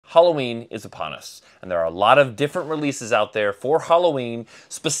Halloween is upon us, and there are a lot of different releases out there for Halloween,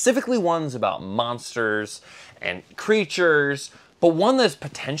 specifically ones about monsters and creatures, but one that's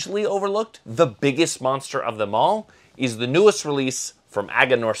potentially overlooked, the biggest monster of them all, is the newest release from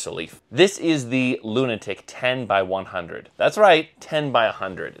Aganorsa. This is the Lunatic 10 by 100. That's right, 10 by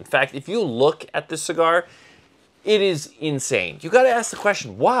 100. In fact, if you look at this cigar, it is insane. You gotta ask the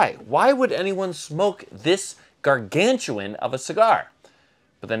question, why? Why would anyone smoke this gargantuan of a cigar?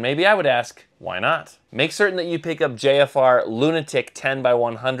 But then maybe I would ask, why not? Make certain that you pick up JFR Lunatic 10 by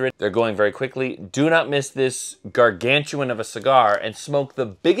 100. They're going very quickly. Do not miss this gargantuan of a cigar and smoke the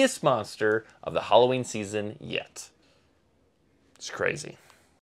biggest monster of the Halloween season yet. It's crazy.